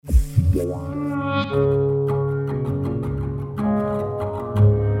I'm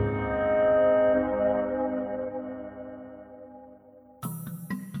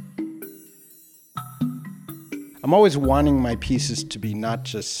always wanting my pieces to be not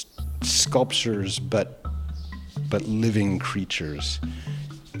just sculptures, but living creatures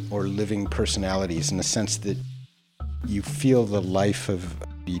or living personalities, in the sense that you feel the life of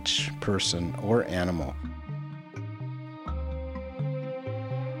each person or animal.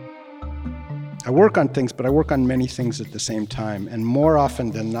 I work on things, but I work on many things at the same time, and more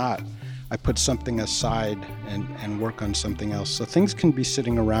often than not, I put something aside and work on something else. So things can be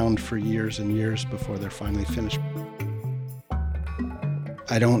sitting around for years and years before they're finally finished.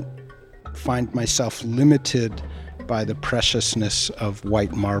 I don't find myself limited by the preciousness of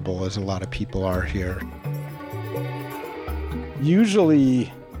white marble, as a lot of people are here.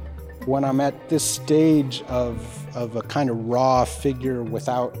 Usually, when I'm at this stage of a kind of raw figure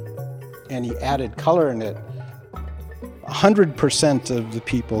without any added color in it, 100% of the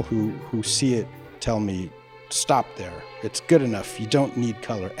people who see it tell me, stop there. It's good enough. You don't need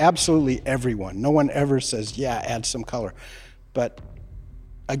color. Absolutely everyone. No one ever says, yeah, add some color. But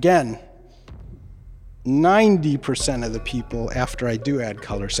again, 90% of the people, after I do add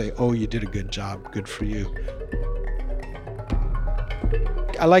color, say, oh, you did a good job. Good for you.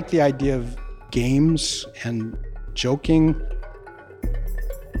 I like the idea of games and joking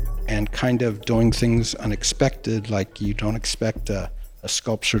and kind of doing things unexpected, like you don't expect a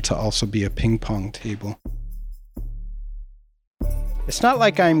sculpture to also be a ping pong table. It's not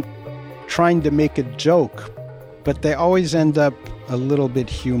like I'm trying to make a joke, but they always end up a little bit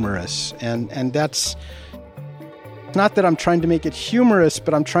humorous. And that's not that I'm trying to make it humorous,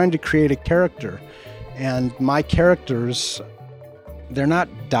 but I'm trying to create a character. And my characters, they're not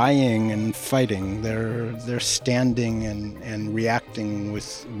dying and fighting. They're standing and reacting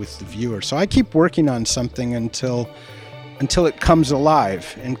with the viewer. So I keep working on something until it comes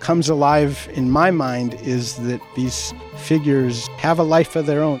alive. And comes alive in my mind is that these figures have a life of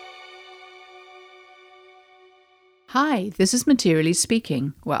their own. Hi, this is Materially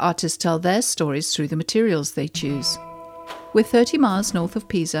Speaking, where artists tell their stories through the materials they choose. We're 30 miles north of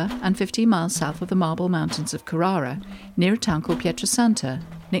Pisa and 15 miles south of the marble mountains of Carrara, near a town called Pietrasanta,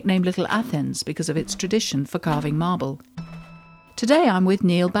 nicknamed Little Athens because of its tradition for carving marble. Today I'm with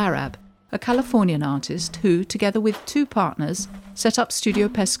Neil Barab, a Californian artist who, together with two partners, set up Studio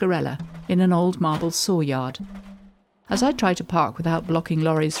Pescarella in an old marble saw yard. As I try to park without blocking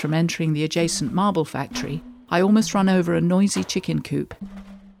lorries from entering the adjacent marble factory, I almost run over a noisy chicken coop.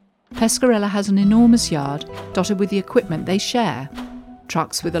 Pescarella has an enormous yard dotted with the equipment they share.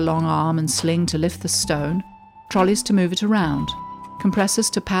 Trucks with a long arm and sling to lift the stone, trolleys to move it around, compressors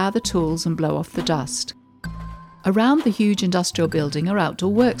to power the tools and blow off the dust. Around the huge industrial building are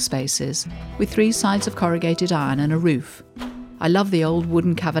outdoor workspaces, with 3 sides of corrugated iron and a roof. I love the old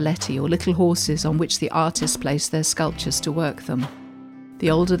wooden cavaletti or little horses on which the artists place their sculptures to work them. The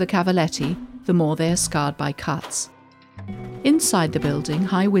older the cavaletti, the more they are scarred by cuts. Inside the building,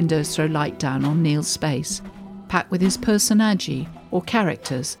 high windows throw light down on Neil's space, packed with his personaggi, or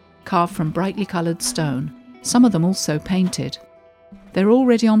characters, carved from brightly coloured stone, some of them also painted. They're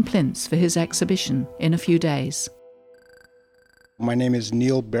already on plinths for his exhibition in a few days. My name is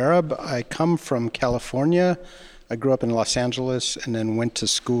Neil Barab. I come from California. I grew up in Los Angeles and then went to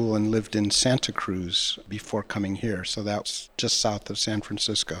school and lived in Santa Cruz before coming here, so that's just south of San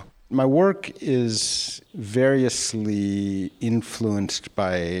Francisco. My work is variously influenced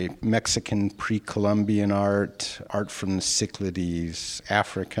by Mexican pre-Columbian art, art from the Cyclades,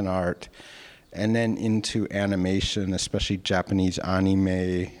 African art, and then into animation, especially Japanese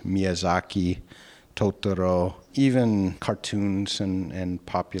anime, Miyazaki, Totoro, even cartoons and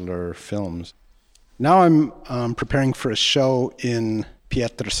popular films. Now I'm preparing for a show in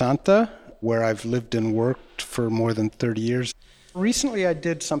Pietrasanta, where I've lived and worked for more than 30 years. Recently, I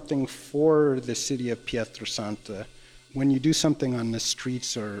did something for the city of Pietrasanta. When you do something on the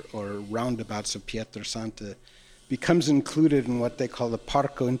streets or roundabouts of Pietrasanta, it becomes included in what they call the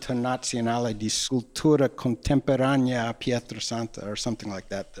Parco Internazionale di Scultura Contemporanea a Pietrasanta, or something like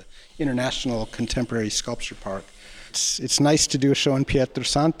that, the International Contemporary Sculpture Park. It's nice to do a show in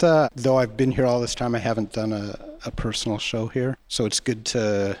Pietrasanta. Though I've been here all this time, I haven't done a personal show here. So it's good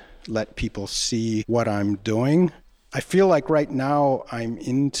to let people see what I'm doing. I feel like right now I'm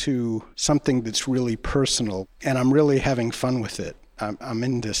into something that's really personal, and I'm really having fun with it. I'm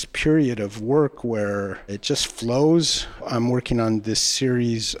in this period of work where it just flows. I'm working on this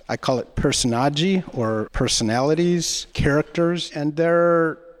series, I call it personaggi, or personalities, characters, and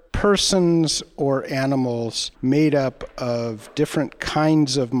they're persons or animals made up of different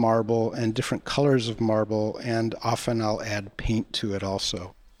kinds of marble and different colors of marble, and often I'll add paint to it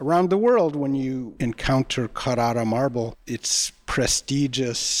also. Around the world, when you encounter Carrara marble, it's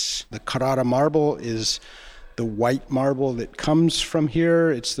prestigious. The Carrara marble is the white marble that comes from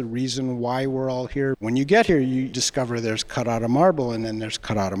here. It's the reason why we're all here. When you get here, you discover there's Carrara marble, and then there's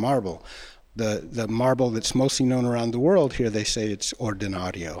Carrara marble. The marble that's mostly known around the world here, they say it's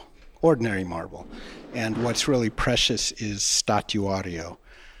ordinario, ordinary marble. And what's really precious is statuario,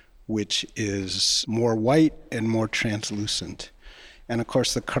 which is more white and more translucent. And of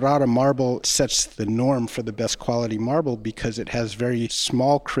course, the Carrara marble sets the norm for the best quality marble because it has very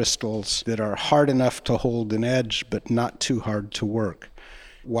small crystals that are hard enough to hold an edge, but not too hard to work.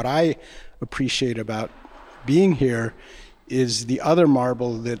 What I appreciate about being here is the other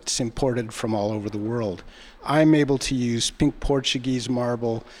marble that's imported from all over the world. I'm able to use pink Portuguese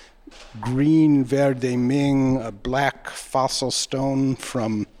marble, green Verde Ming, a black fossil stone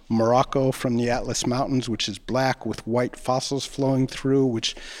from Morocco, from the Atlas Mountains, which is black with white fossils flowing through,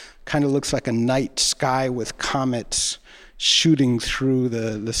 which kind of looks like a night sky with comets shooting through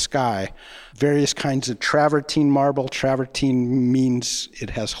the sky. Various kinds of travertine marble. Travertine means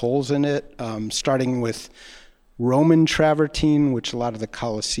it has holes in it, starting with Roman travertine, which a lot of the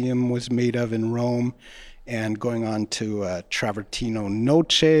Colosseum was made of in Rome, and going on to Travertino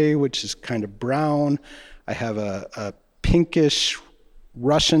Noce, which is kind of brown. I have a pinkish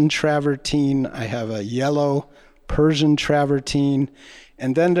Russian travertine. I have a yellow Persian travertine.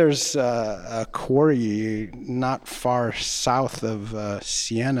 And then there's a quarry not far south of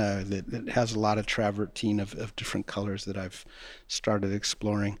Siena that has a lot of travertine of different colors that I've started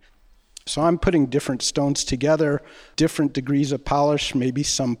exploring. So I'm putting different stones together, different degrees of polish. Maybe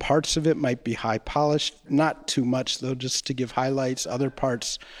some parts of it might be high polished, not too much though, just to give highlights. Other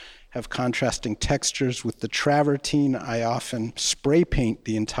parts have contrasting textures. With the travertine, I often spray paint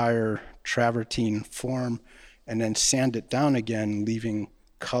the entire travertine form and then sand it down again, leaving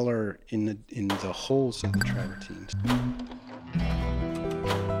color in the holes of the travertines.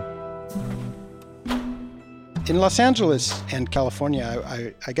 In Los Angeles and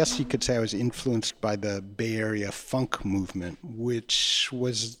California, I guess you could say I was influenced by the Bay Area funk movement, which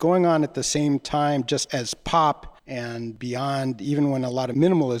was going on at the same time just as pop and beyond. Even when a lot of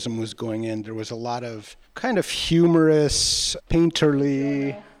minimalism was going in, there was a lot of kind of humorous,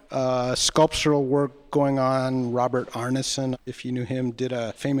 painterly, sculptural work going on. Robert Arneson, if you knew him, did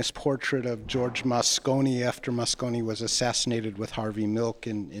a famous portrait of George Moscone after Moscone was assassinated with Harvey Milk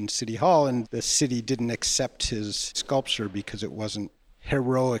in City Hall, and the city didn't accept his sculpture because it wasn't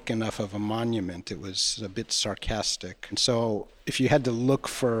heroic enough of a monument. It was a bit sarcastic. And so if you had to look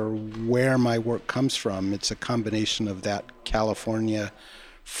for where my work comes from, it's a combination of that California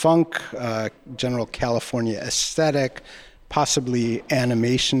funk, general California aesthetic, possibly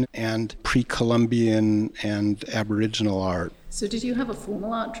animation, and pre-Columbian and Aboriginal art. So did you have a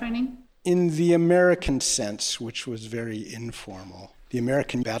formal art training? In the American sense, which was very informal. The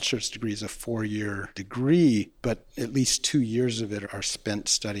American bachelor's degree is a 4-year degree, but at least 2 years of it are spent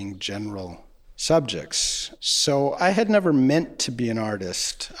studying general subjects. So I had never meant to be an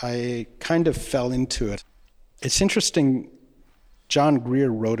artist. I kind of fell into it. It's interesting, John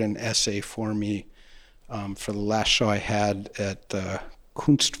Greer wrote an essay for me for the last show I had at the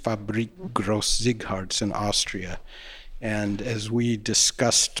Kunstfabrik Groß-Siegharts in Austria. And as we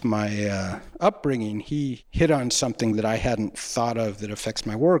discussed my upbringing, he hit on something that I hadn't thought of that affects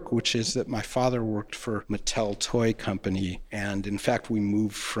my work, which is that my father worked for Mattel Toy Company. And in fact, we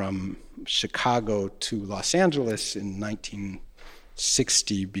moved from Chicago to Los Angeles in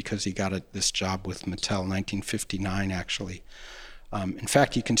 1960 because he got this job with Mattel, 1959 actually. In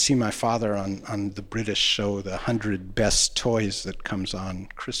fact, you can see my father on the British show, The 100 Best Toys, that comes on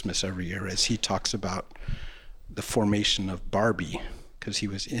Christmas every year, as he talks about the formation of Barbie, because he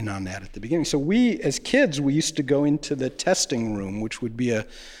was in on that at the beginning. So we, as kids, we used to go into the testing room, which would be a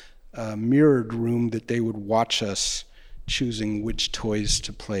mirrored room that they would watch us choosing which toys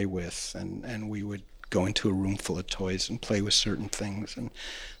to play with, and we would go into a room full of toys and play with certain things. And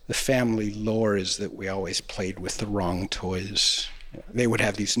the family lore is that we always played with the wrong toys. They would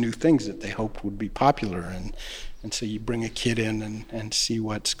have these new things that they hoped would be popular, and so you bring a kid in and see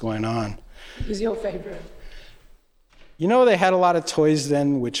what's going on. Who's your favorite? You know, they had a lot of toys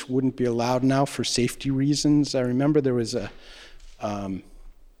then which wouldn't be allowed now for safety reasons. I remember there was a,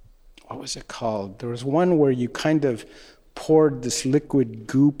 what was it called? There was one where you kind of poured this liquid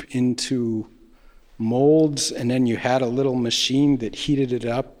goop into molds, and then you had a little machine that heated it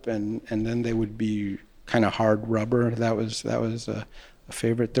up, and then they would be kind of hard rubber. That was a a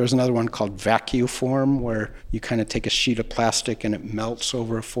favorite. There's another one called vacuform, where you kind of take a sheet of plastic and it melts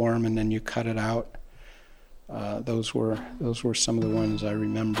over a form and then you cut it out. Those were some of the ones I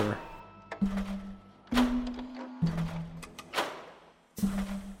remember.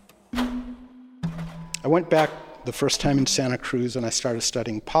 I went back the first time in Santa Cruz and I started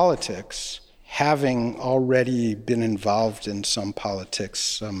studying politics, having already been involved in some politics,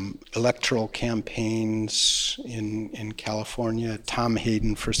 some electoral campaigns in California. Tom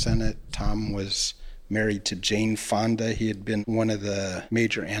Hayden for Senate. Tom was married to Jane Fonda. He had been one of the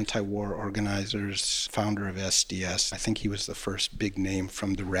major anti-war organizers, founder of SDS. I think he was the first big name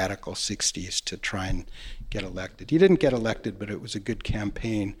from the radical 60s to try and get elected. He didn't get elected, but it was a good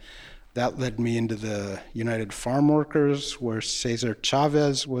campaign. That led me into the United Farm Workers, where Cesar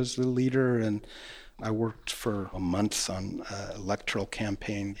Chavez was the leader, and I worked for a month on an electoral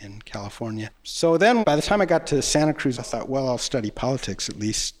campaign in California. So then, by the time I got to Santa Cruz, I thought, well, I'll study politics. At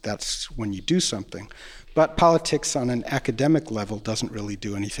least that's when you do something. But politics on an academic level doesn't really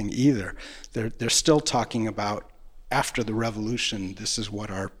do anything either. They're still talking about, after the revolution, this is what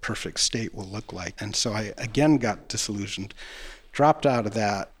our perfect state will look like. And so I again got disillusioned, dropped out of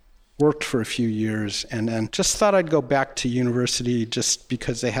that, worked for a few years, and then just thought I'd go back to university just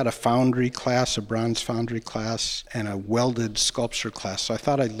because they had a foundry class, a bronze foundry class, and a welded sculpture class. So I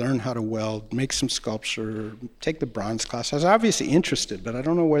thought I'd learn how to weld, make some sculpture, take the bronze class. I was obviously interested, but I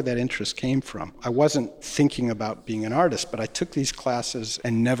don't know where that interest came from. I wasn't thinking about being an artist, but I took these classes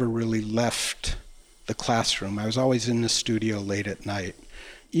and never really left the classroom. I was always in the studio late at night.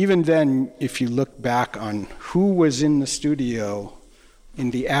 Even then, if you look back on who was in the studio in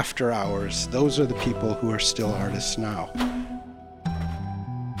the after hours, those are the people who are still artists now.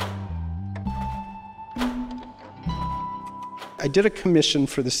 I did a commission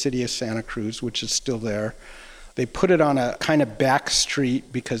for the city of Santa Cruz, which is still there. They put it on a kind of back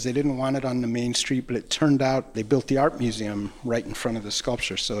street because they didn't want it on the main street, but it turned out they built the art museum right in front of the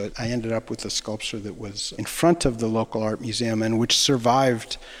sculpture. So I ended up with a sculpture that was in front of the local art museum and which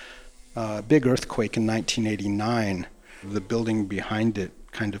survived a big earthquake in 1989. The building behind it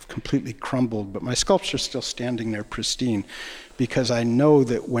kind of completely crumbled, but my sculpture's still standing there pristine because I know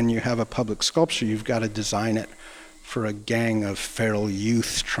that when you have a public sculpture, you've got to design it for a gang of feral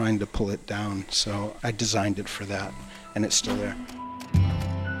youth trying to pull it down. So I designed it for that, and it's still there.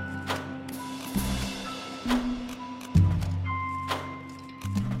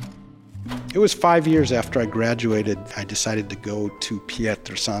 It was 5 years after I graduated, I decided to go to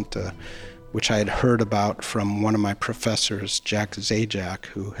Pietrasanta, which I had heard about from one of my professors, Jack Zajac,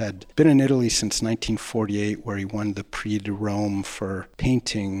 who had been in Italy since 1948, where he won the Prix de Rome for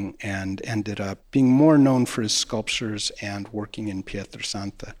painting and ended up being more known for his sculptures and working in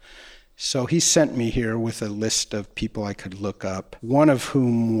Pietrasanta. So he sent me here with a list of people I could look up, one of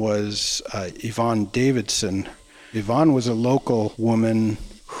whom was Yvonne Davidson. Yvonne was a local woman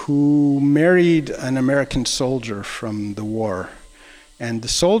who married an American soldier from the war. And the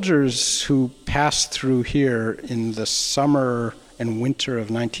soldiers who passed through here in the summer and winter of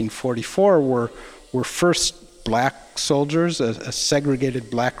 1944 were first black soldiers, a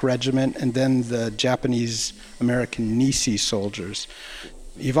segregated black regiment, and then the Japanese-American Nisi soldiers.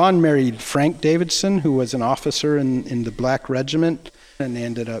 Yvonne married Frank Davidson, who was an officer in the black regiment, and they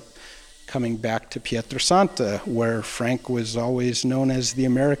ended up coming back to Pietrasanta, where Frank was always known as the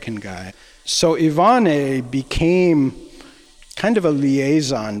American guy. So Yvonne became kind of a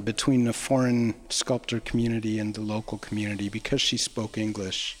liaison between the foreign sculptor community and the local community. Because she spoke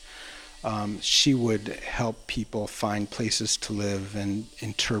English, she would help people find places to live and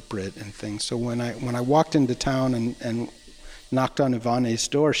interpret and things. So when I walked into town and knocked on Yvonne's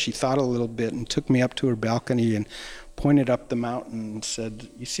door, she thought a little bit and took me up to her balcony and pointed up the mountain and said,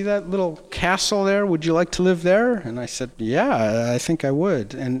 "You see that little castle there? Would you like to live there?" And I said, "Yeah, I think I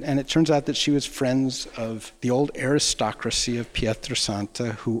would." And it turns out that she was friends of the old aristocracy of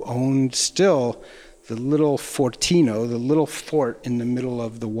Pietrasanta, who owned still the little fortino, the little fort in the middle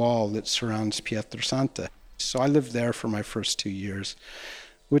of the wall that surrounds Pietrasanta. So I lived there for my first 2 years,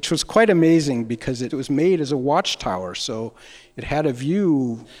 which was quite amazing because it was made as a watchtower. So it had a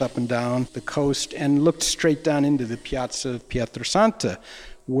view up and down the coast and looked straight down into the Piazza of Pietrasanta,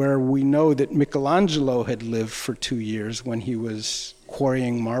 where we know that Michelangelo had lived for 2 years when he was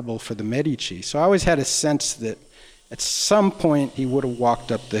quarrying marble for the Medici. So I always had a sense that at some point he would have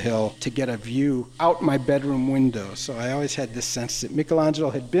walked up the hill to get a view out my bedroom window. So I always had this sense that Michelangelo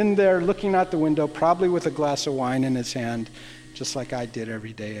had been there looking out the window, probably with a glass of wine in his hand, just like I did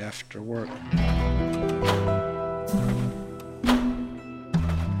every day after work.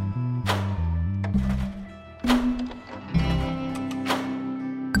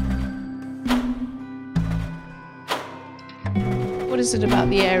 is it about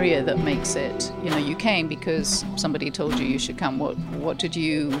the area that makes it? You know, you came because somebody told you should come. What did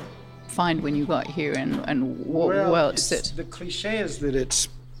you find when you got here, and what's it? The cliche is that it's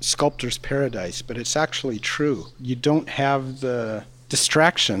sculptor's paradise, but it's actually true. You don't have the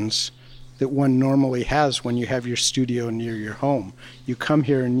distractions that one normally has when you have your studio near your home. You come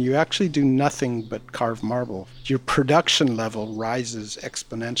here and you actually do nothing but carve marble. Your production level rises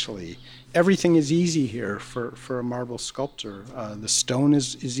exponentially. Everything is easy here for a marble sculptor. The stone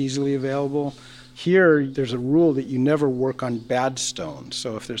is easily available. Here, there's a rule that you never work on bad stone.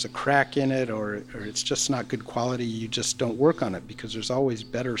 So if there's a crack in it or it's just not good quality, you just don't work on it because there's always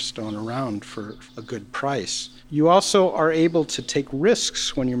better stone around for a good price. You also are able to take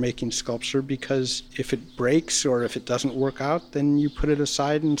risks when you're making sculpture because if it breaks or if it doesn't work out, then you put it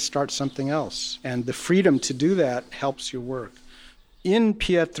aside and start something else. And the freedom to do that helps your work. In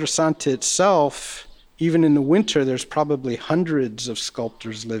Pietrasanta itself, even in the winter, there's probably hundreds of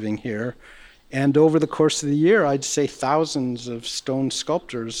sculptors living here. And over the course of the year, I'd say thousands of stone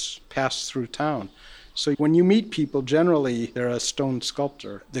sculptors pass through town. So when you meet people, generally, they're a stone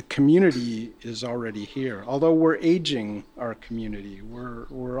sculptor. The community is already here. Although we're aging our community,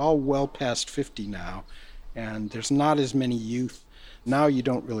 we're all well past 50 now, and there's not as many youth. Now you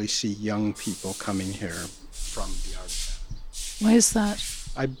don't really see young people coming here from the art center. Why is that?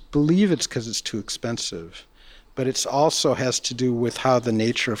 I believe it's because it's too expensive. But it also has to do with how the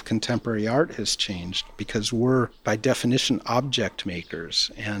nature of contemporary art has changed, because we're, by definition, object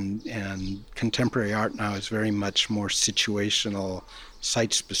makers, and contemporary art now is very much more situational,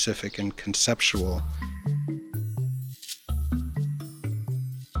 site-specific, and conceptual.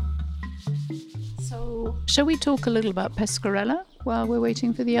 So, shall we talk a little about Pescarella while we're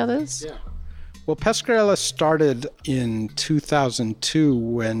waiting for the others? Yeah. Well, Pescarella started in 2002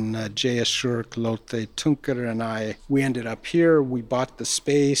 when J.S. Shurk, Lotte Tunker, and we ended up here. We bought the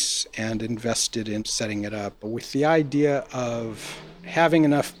space and invested in setting it up with the idea of having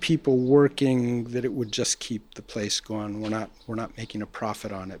enough people working that it would just keep the place going. We're not making a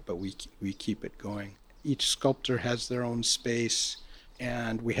profit on it, but we keep it going. Each sculptor has their own space,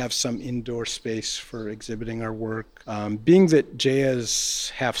 and we have some indoor space for exhibiting our work. Being that Jay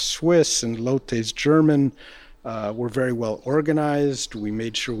is half Swiss and Lotte is German, we're very well organized. We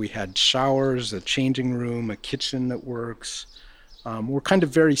made sure we had showers, a changing room, a kitchen that works. We're kind of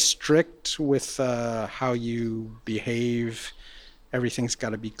very strict with how you behave. Everything's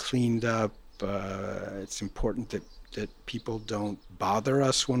got to be cleaned up. It's important that people don't bother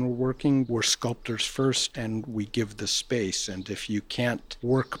us when we're working. We're sculptors first, and we give the space. And if you can't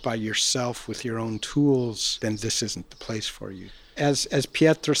work by yourself with your own tools, then this isn't the place for you. As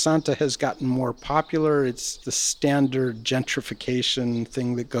Pietrasanta has gotten more popular, it's the standard gentrification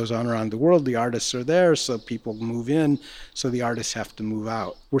thing that goes on around the world. The artists are there, so people move in, so the artists have to move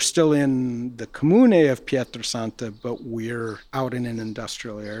out. We're still in the comune of Pietrasanta, but we're out in an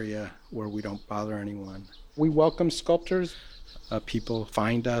industrial area where we don't bother anyone. We welcome sculptors. People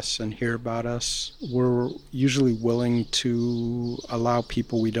find us and hear about us. We're usually willing to allow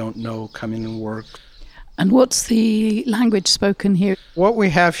people we don't know come in and work. And what's the language spoken here? What we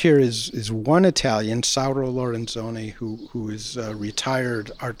have here is one Italian, Sauro Lorenzoni, who is a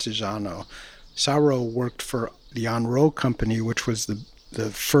retired artigiano. Sauro worked for the Enro Company, which was the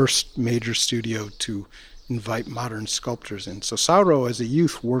first major studio to invite modern sculptors in. So Sauro, as a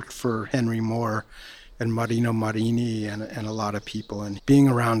youth, worked for Henry Moore and Marino Marini and a lot of people. And being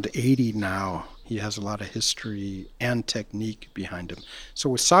around 80 now, he has a lot of history and technique behind him. So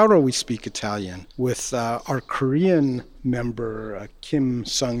with Sauro, we speak Italian. With our Korean member, Kim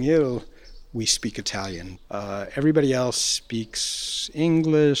Sung-il, we speak Italian. Everybody else speaks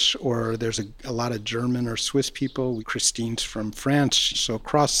English, or there's a lot of German or Swiss people. Christine's from France. So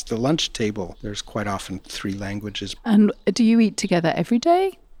across the lunch table, there's quite often 3 languages. And do you eat together every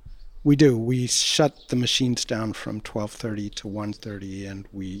day? We do. We shut the machines down from 12:30 to 1:30, and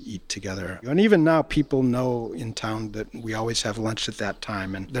we eat together. And even now, people know in town that we always have lunch at that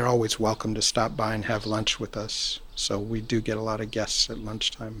time, and they're always welcome to stop by and have lunch with us. So we do get a lot of guests at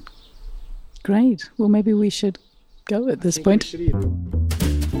lunchtime. Great. Well, maybe we should go at this point. We should eat.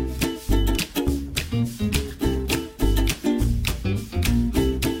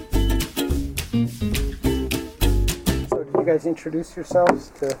 You guys introduce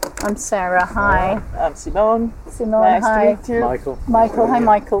yourselves to... I'm Sarah, hi. I'm Simone. Simone, hi. Nice to meet you. Michael. Michael, hi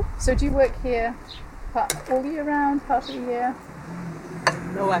Michael. So do you work here all year round, part of the year?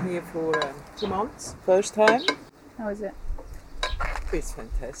 No, I'm here for 2 months. First time. How is it? It's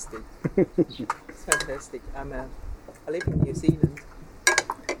fantastic. It's fantastic. I live in New Zealand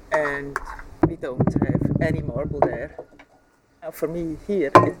and we don't have any marble there. For me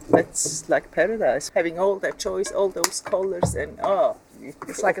here, it's like paradise. Having all that choice, all those colors, and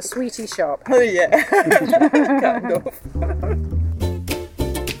It's like a sweetie shop. oh yeah, kind of.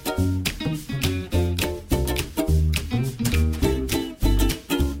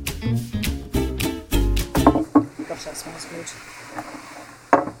 Gosh, that smells good.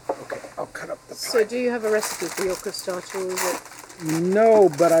 Okay, I'll cut up the So do you have a recipe for your crostaccio, or is it? No,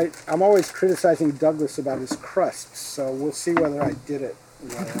 but I'm always criticizing Douglas about his crusts, so we'll see whether I did it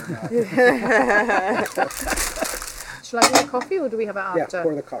well or not. Shall I do the coffee or do we have it after? Yeah,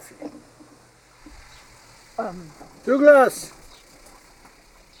 pour the coffee. Douglas!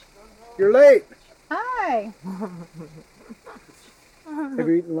 You're late! Hi! Have you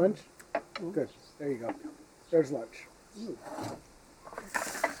eaten lunch? Good. There you go. There's lunch.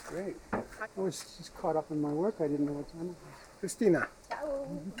 Great. I was just caught up in my work. I didn't know what time it was. Christina.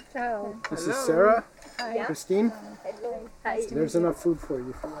 Ciao. This is Sarah. Hi. Christine. Hello. Hi. There's enough food for you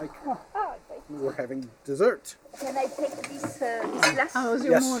if you like. We're having dessert. Can I take this glass? How was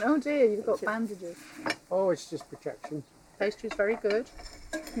your Yes. morning? Oh dear, you've got bandages. Oh, it's just protection. Pastry's very good.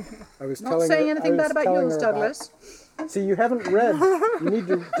 I was Not telling saying her, anything I was bad about telling yours, her about- Douglas. See, you haven't read. You need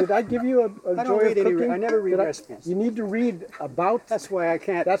to. Did I give you a I joy don't read of any. cooking? I never read Did recipes. You need to read about. That's why I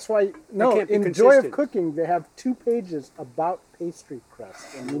can't. That's why. No, can't be in Joy of consistent. Cooking, they have 2 pages about pastry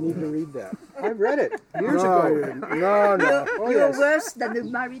crust, and you need to read that. I've read it years No, ago. no, no. Oh, You're yes. worse than a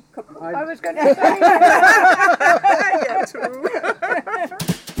married couple. I was going to say. Yeah, true.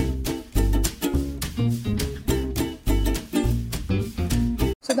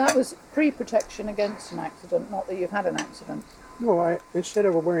 So that was pre-protection against an accident, not that you've had an accident. No, instead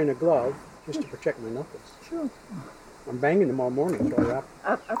of wearing a glove, just to protect my knuckles. Sure. I'm banging them all morning, so I wrap.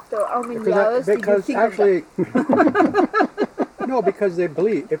 After how many Because, hours did you because think of actually, no, because they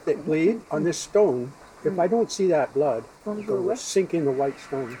bleed. If they bleed on this stone, if I don't see that blood, Won't go it'll away? sink in the white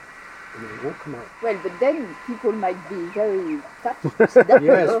stone, and it won't come out. that? Well, but then people might be very touched. That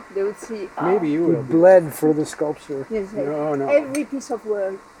Yes. They would see. Maybe you will. Be. Bled for the sculpture. Yes, No, no. Every piece of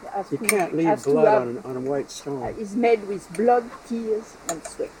work has You to, can't leave has to blood have, on a white stone. is made with blood, tears, and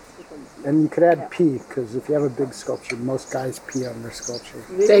sweat. You can see. And you could add Yeah. pee, because if you have a big sculpture, most guys pee on their sculpture.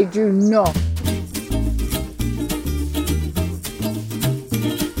 They do not.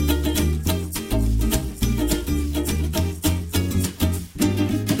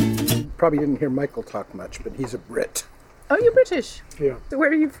 Probably didn't hear Michael talk much, but he's a Brit. Oh, you're British? Yeah. So where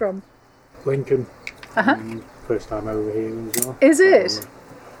are you from? Lincoln. Uh-huh. First time over here as well. Is it?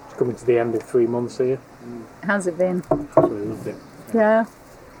 It's coming to the end of 3 months here. How's it been? Absolutely loved it. Yeah.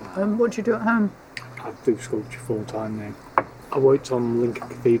 What do you do at home? I do sculpture full time now. I worked on Lincoln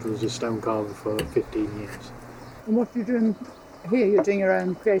Cathedral as a stone carver for 15 years. And what are you doing here? You're doing your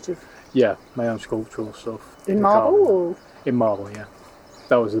own creative Yeah, my own sculptural stuff. in The marble carving. or? In marble, yeah.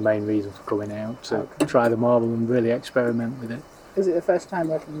 That was the main reason for coming out, to try the marble and really experiment with it. Is it the first time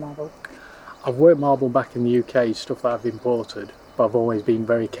working marble? I've worked marble back in the UK, stuff that I've imported, but I've always been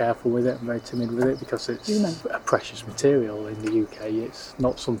very careful with it and very timid with it because it's a precious material in the UK. It's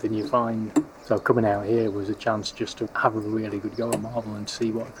not something you find. So coming out here was a chance just to have a really good go at marble and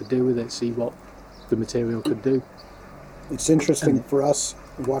see what I could do with it, see what the material could do. It's interesting for us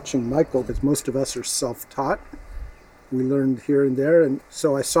watching Michael, because most of us are self-taught. We learned here and there, and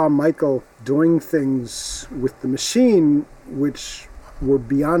so I saw Michael doing things with the machine which were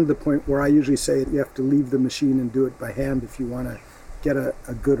beyond the point where I usually say you have to leave the machine and do it by hand if you want to get a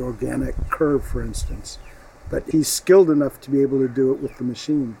good organic curve, for instance. But he's skilled enough to be able to do it with the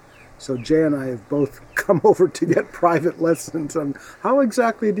machine. So Jay and I have both come over to get private lessons on how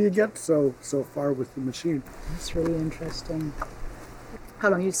exactly do you get so far with the machine. That's really interesting. How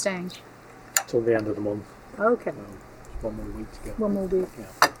long are you staying? Till the end of the month. Okay, 1 more week to go. one more week.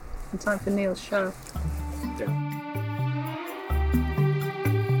 Yeah. In time for Neil's show. Yeah.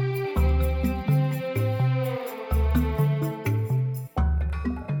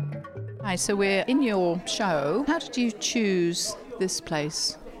 Hi, so we're in your show. How did you choose this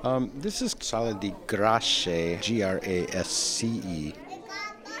place? This is Sala di Grasse, Grasce.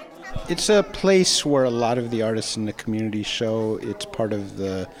 It's a place where a lot of the artists in the community show. It's part of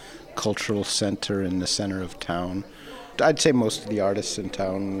the cultural center in the center of town. I'd say most of the artists in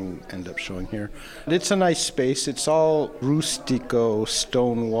town end up showing here. It's a nice space. It's all rustico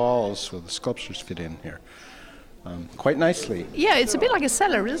stone walls, so the sculptures fit in here quite nicely. Yeah, it's a bit like a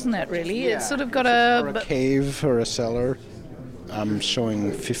cellar, isn't it, really? It's sort of got Or a cave or a cellar. I'm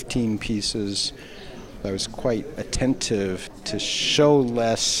showing 15 pieces. I was quite attentive to show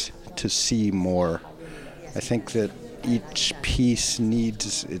less, to see more. I think that each piece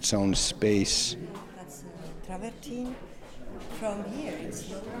needs its own space. That's travertine from here it's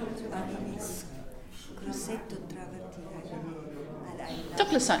located, and it's Grosseto Travertino.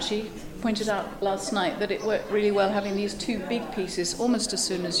 Douglas actually pointed out last night that it worked really well having these two big pieces almost as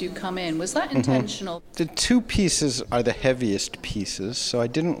soon as you come in. Was that intentional? The two pieces are the heaviest pieces, so I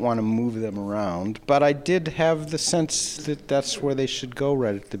didn't want to move them around, but I did have the sense that that's where they should go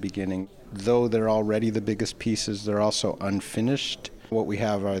right at the beginning. Though they're already the biggest pieces, they're also unfinished. What we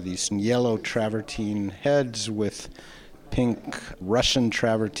have are these yellow travertine heads with pink Russian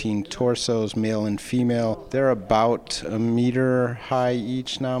travertine torsos, male and female. They're about 1 meter high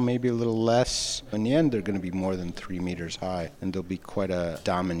each now, maybe a little less. In the end, they're going to be more than 3 meters high, and they'll be quite a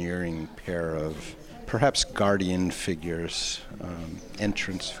domineering pair of perhaps guardian figures,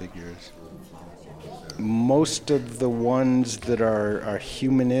 entrance figures. Most of the ones that are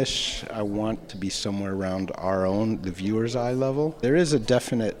humanish, I want to be somewhere around our own, the viewer's eye level. There is a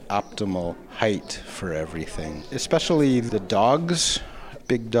definite optimal height for everything, especially the dogs,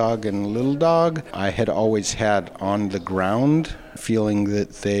 big dog and little dog. I had always had on the ground, feeling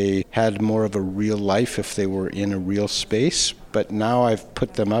that they had more of a real life if they were in a real space. But now I've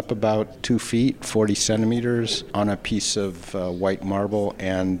put them up about 2 feet, 40 centimeters on a piece of white marble,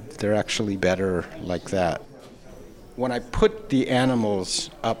 and they're actually better like that. When I put the animals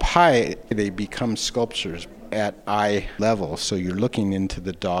up high, they become sculptures at eye level. So you're looking into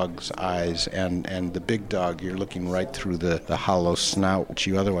the dog's eyes, and the big dog, you're looking right through the hollow snout, which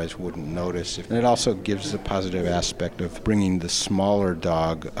you otherwise wouldn't notice. And it also gives the positive aspect of bringing the smaller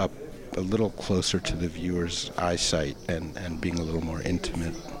dog up a little closer to the viewer's eyesight and being a little more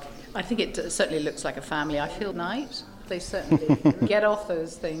intimate. I think it certainly looks like a family. I feel night. They certainly get off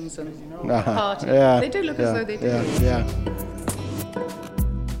those things and party. Yeah, they do look as though they do. Yeah.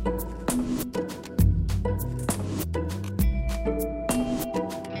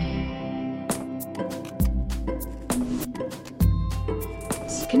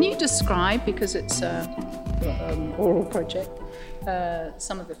 Can you describe, because it's an oral project,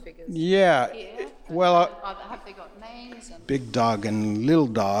 some of the figures? Yeah. Here? Well, have they got names? Big dog and little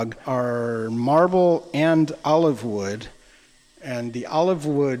dog are marble and olive wood, and the olive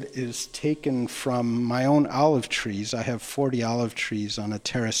wood is taken from my own olive trees. I have 40 olive trees on a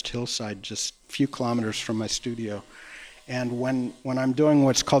terraced hillside just a few kilometers from my studio. And when I'm doing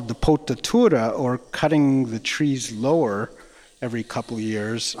what's called the potatura, or cutting the trees lower every couple of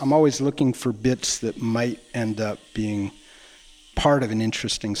years, I'm always looking for bits that might end up being part of an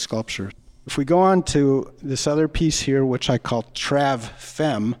interesting sculpture. If we go on to this other piece here, which I call Trav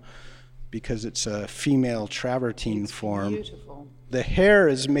Femme, because it's a female travertine form. Beautiful. The hair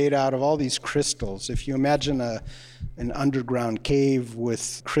is made out of all these crystals. If you imagine an underground cave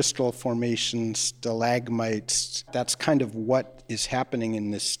with crystal formations, stalagmites, that's kind of what is happening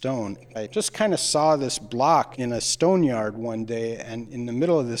in this stone. I just kind of saw this block in a stone yard one day, and in the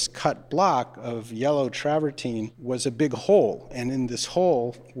middle of this cut block of yellow travertine was a big hole, and in this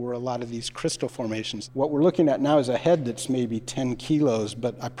hole were a lot of these crystal formations. What we're looking at now is a head that's maybe 10 kilos,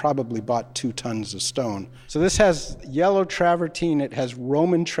 but I probably bought 2 tons of stone. So this has yellow travertine, it has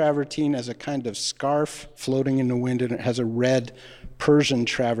Roman travertine as a kind of scarf floating in the wind, and it has a red Persian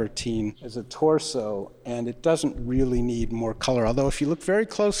travertine as a torso, and it doesn't really need more color. Although if you look very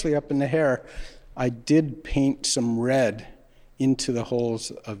closely up in the hair, I did paint some red into the holes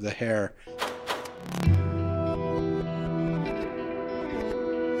of the hair.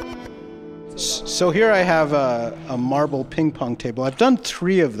 So here I have a marble ping pong table. I've done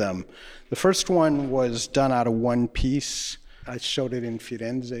 3 of them. The first one was done out of one piece. I showed it in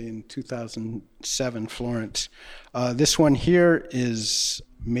Firenze in 2007, Florence. This one here is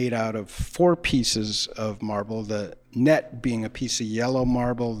made out of 4 pieces of marble, the net being a piece of yellow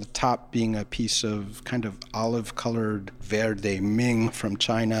marble, the top being a piece of kind of olive-colored Verde Ming from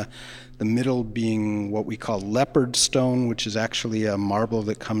China, the middle being what we call leopard stone, which is actually a marble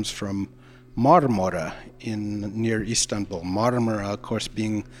that comes from Marmara near Istanbul. Marmara, of course,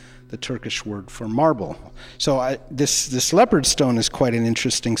 being the Turkish word for marble. So this leopard stone is quite an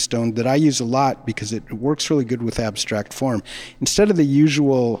interesting stone that I use a lot because it works really good with abstract form. Instead of the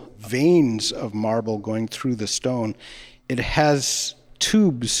usual veins of marble going through the stone, it has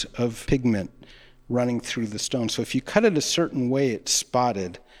tubes of pigment running through the stone. So if you cut it a certain way, it's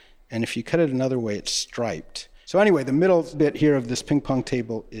spotted, and if you cut it another way, it's striped. So anyway, the middle bit here of this ping pong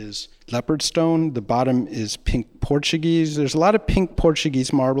table is leopard stone. The bottom is pink Portuguese. There's a lot of pink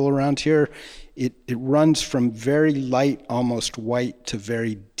Portuguese marble around here. It runs from very light, almost white, to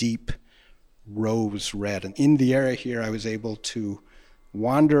very deep rose red. And in the area here, I was able to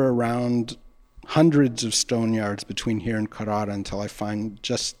wander around hundreds of stone yards between here and Carrara until I find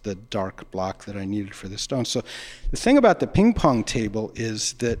just the dark block that I needed for the stone. So the thing about the ping pong table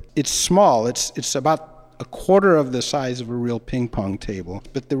is that it's small. It's about a quarter of the size of a real ping pong table.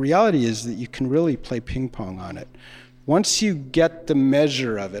 But the reality is that you can really play ping pong on it. Once you get the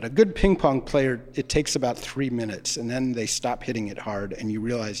measure of it, a good ping pong player, it takes about 3 minutes, and then they stop hitting it hard, and you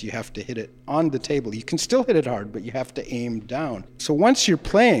realize you have to hit it on the table. You can still hit it hard, but you have to aim down. So once you're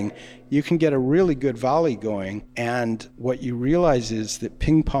playing, you can get a really good volley going, and what you realize is that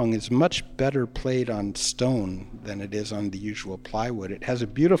ping pong is much better played on stone than it is on the usual plywood. It has a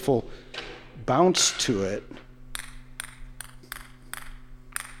beautiful bounce to it.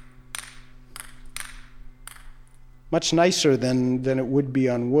 Much nicer than it would be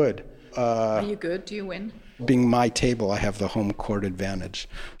on wood. Are you good? Do you win? Being my table, I have the home court advantage.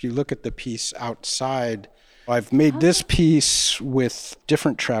 If you look at the piece outside, I've made this piece with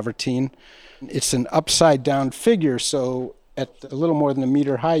different travertine. It's an upside down figure, so at a little more than a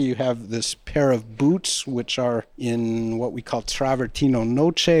meter high, you have this pair of boots, which are in what we call travertino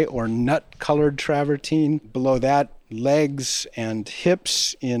noce, or nut-colored travertine. Below that, legs and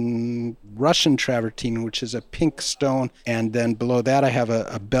hips in Russian travertine, which is a pink stone. And then below that, I have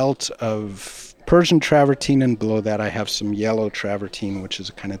a belt of Persian travertine, and below that, I have some yellow travertine, which is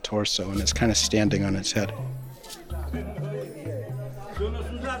a kind of torso, and it's kind of standing on its head.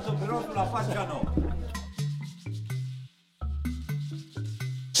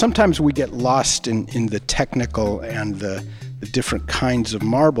 Sometimes we get lost in the technical and the different kinds of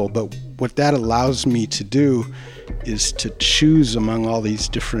marble, but what that allows me to do is to choose among all these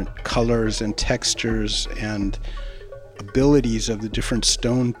different colors and textures and abilities of the different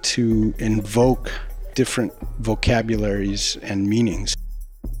stone to invoke different vocabularies and meanings.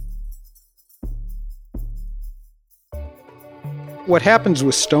 What happens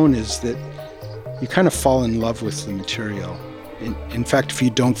with stone is that you kind of fall in love with the material. In fact, if you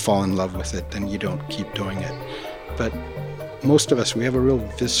don't fall in love with it, then you don't keep doing it. But most of us, we have a real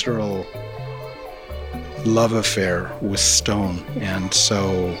visceral love affair with stone, and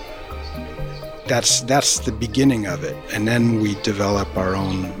so that's the beginning of it. And then we develop our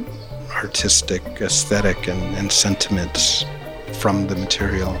own artistic aesthetic and sentiments from the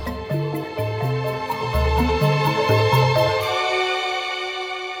material.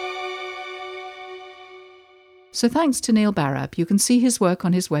 So thanks to Neil Barab. You can see his work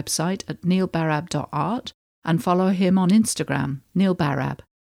on his website at neilbarab.art and follow him on Instagram, Neil Barab.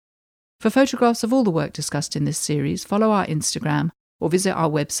 For photographs of all the work discussed in this series, follow our Instagram or visit our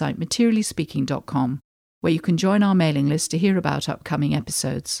website materiallyspeaking.com, where you can join our mailing list to hear about upcoming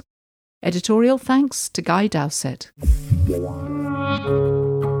episodes. Editorial thanks to Guy Dowsett.